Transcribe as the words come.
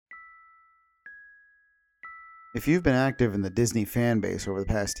If you've been active in the Disney fan base over the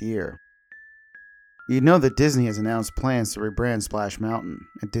past year, you'd know that Disney has announced plans to rebrand Splash Mountain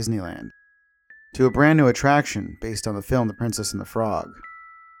at Disneyland to a brand new attraction based on the film The Princess and the Frog.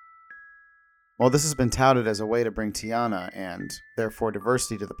 While this has been touted as a way to bring Tiana and, therefore,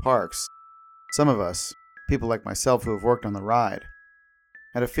 diversity to the parks, some of us, people like myself who have worked on the ride,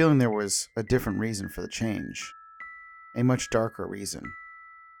 had a feeling there was a different reason for the change. A much darker reason.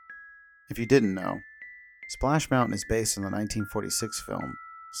 If you didn't know, Splash Mountain is based on the 1946 film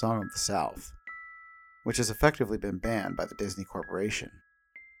Song of the South, which has effectively been banned by the Disney Corporation,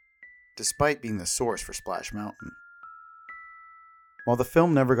 despite being the source for Splash Mountain. While the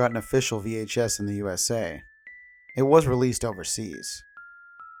film never got an official VHS in the USA, it was released overseas.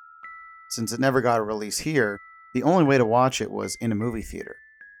 Since it never got a release here, the only way to watch it was in a movie theater,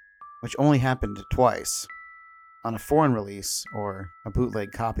 which only happened twice, on a foreign release or a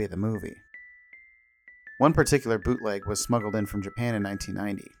bootleg copy of the movie. One particular bootleg was smuggled in from Japan in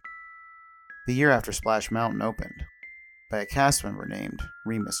 1990, the year after Splash Mountain opened, by a cast member named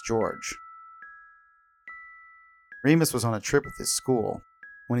Remus George. Remus was on a trip with his school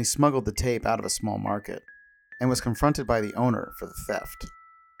when he smuggled the tape out of a small market and was confronted by the owner for the theft.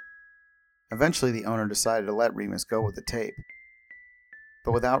 Eventually, the owner decided to let Remus go with the tape,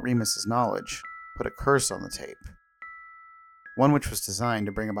 but without Remus's knowledge, put a curse on the tape, one which was designed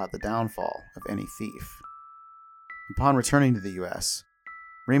to bring about the downfall of any thief. Upon returning to the US,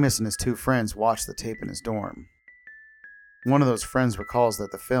 Remus and his two friends watched the tape in his dorm. One of those friends recalls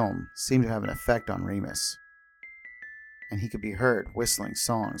that the film seemed to have an effect on Remus, and he could be heard whistling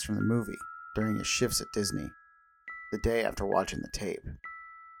songs from the movie during his shifts at Disney, the day after watching the tape.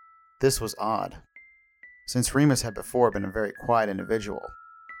 This was odd, since Remus had before been a very quiet individual,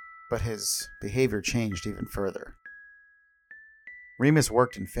 but his behavior changed even further. Remus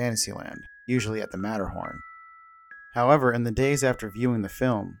worked in Fantasyland, usually at the Matterhorn. However, in the days after viewing the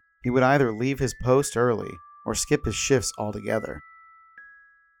film, he would either leave his post early or skip his shifts altogether.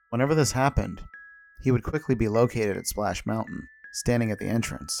 Whenever this happened, he would quickly be located at Splash Mountain, standing at the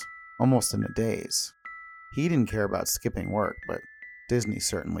entrance, almost in a daze. He didn't care about skipping work, but Disney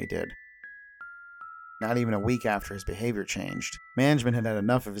certainly did. Not even a week after his behavior changed, management had had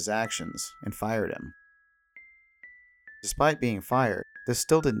enough of his actions and fired him. Despite being fired, this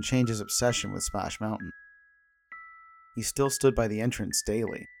still didn't change his obsession with Splash Mountain. He still stood by the entrance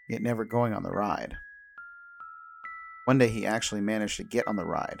daily, yet never going on the ride. One day he actually managed to get on the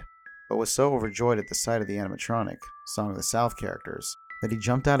ride, but was so overjoyed at the sight of the animatronic, Song of the South characters, that he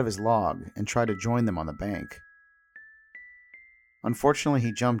jumped out of his log and tried to join them on the bank. Unfortunately,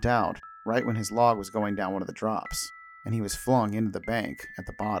 he jumped out right when his log was going down one of the drops, and he was flung into the bank at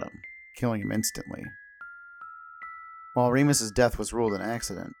the bottom, killing him instantly. While Remus's death was ruled an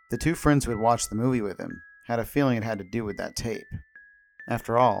accident, the two friends who had watched the movie with him had a feeling it had to do with that tape.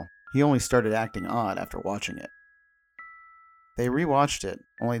 After all, he only started acting odd after watching it. They rewatched it,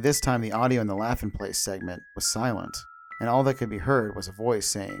 only this time the audio in the Laugh and Play segment was silent, and all that could be heard was a voice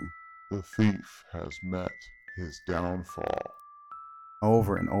saying, "The thief has met his downfall,"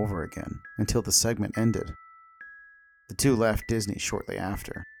 over and over again, until the segment ended. The two left Disney shortly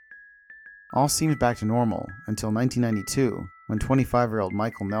after. All seemed back to normal until 1992, when 25-year-old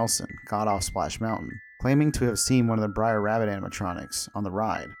Michael Nelson got off Splash Mountain, claiming to have seen one of the Briar Rabbit animatronics on the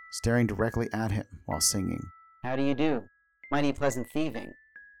ride, staring directly at him while singing. "How do you do? Mighty pleasant thieving.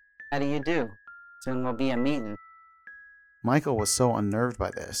 How do you do? Soon we'll be a meetin'." Michael was so unnerved by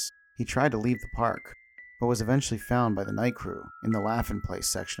this, he tried to leave the park, but was eventually found by the night crew in the Laugh and Play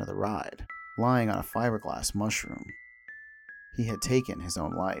section of the ride, lying on a fiberglass mushroom. He had taken his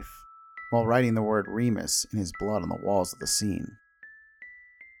own life, while writing the word Remus in his blood on the walls of the scene.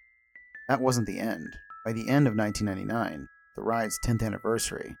 That wasn't the end. By the end of 1999, the ride's 10th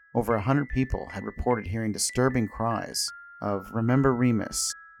anniversary, over 100 people had reported hearing disturbing cries of "Remember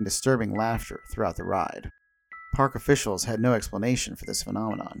Remus" and disturbing laughter throughout the ride. Park officials had no explanation for this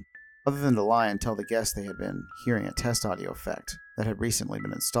phenomenon, other than to lie and tell the guests they had been hearing a test audio effect that had recently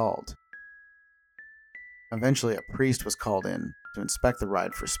been installed. Eventually, a priest was called in to inspect the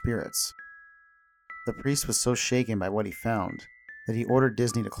ride for spirits. The priest was so shaken by what he found that he ordered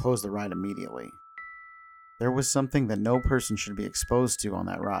Disney to close the ride immediately. There was something that no person should be exposed to on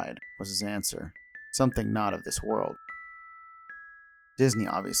that ride, was his answer. Something not of this world. Disney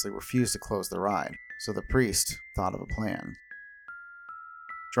obviously refused to close the ride, so the priest thought of a plan.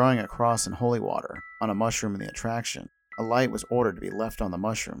 Drawing a cross in holy water on a mushroom in the attraction, a light was ordered to be left on the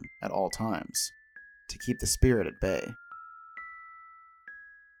mushroom at all times, to keep the spirit at bay.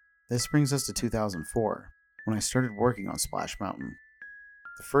 This brings us to 2004, when I started working on Splash Mountain.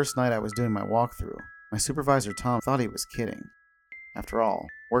 The first night I was doing my walkthrough, My supervisor Tom thought he was kidding. After all,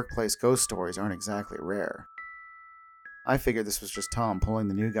 workplace ghost stories aren't exactly rare. I figured this was just Tom pulling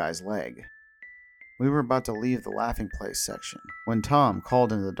the new guy's leg. We were about to leave the laughing place section when Tom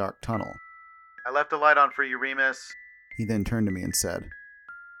called into the dark tunnel. I left a light on for you, Remus. He then turned to me and said,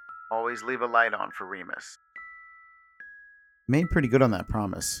 Always leave a light on for Remus. Made pretty good on that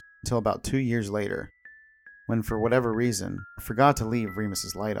promise until about 2 years later, when for whatever reason, I forgot to leave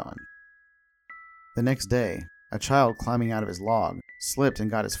Remus's light on. The next day, a child climbing out of his log slipped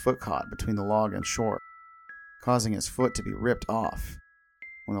and got his foot caught between the log and shore, causing his foot to be ripped off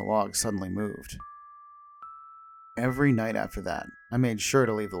when the log suddenly moved. Every night after that, I made sure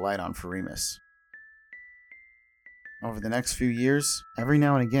to leave the light on for Remus. Over the next few years, every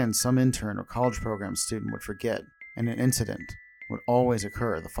now and again some intern or college program student would forget, and an incident would always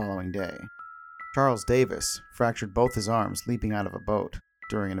occur the following day. Charles Davis fractured both his arms leaping out of a boat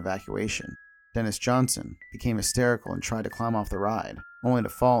during an evacuation. Dennis Johnson became hysterical and tried to climb off the ride, only to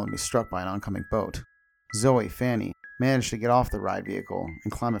fall and be struck by an oncoming boat. Zoe Fanny managed to get off the ride vehicle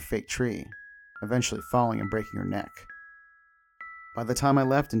and climb a fake tree, eventually falling and breaking her neck. By the time I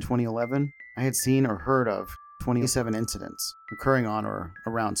left in 2011, I had seen or heard of 27 incidents occurring on or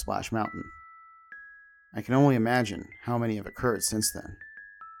around Splash Mountain. I can only imagine how many have occurred since then.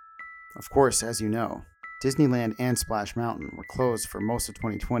 Of course, as you know, Disneyland and Splash Mountain were closed for most of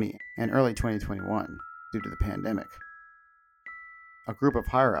 2020 and early 2021 due to the pandemic. A group of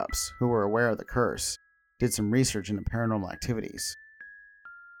higher-ups who were aware of the curse did some research into paranormal activities.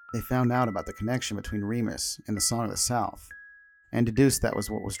 They found out about the connection between Remus and the Song of the South, and deduced that was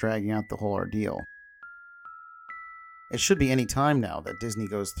what was dragging out the whole ordeal. It should be any time now that Disney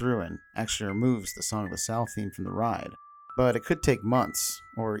goes through and actually removes the Song of the South theme from the ride, but it could take months,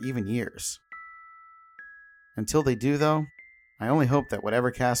 or even years. Until they do, though, I only hope that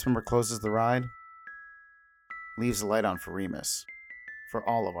whatever cast member closes the ride leaves the light on for Remus, for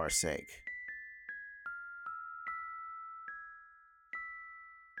all of our sake.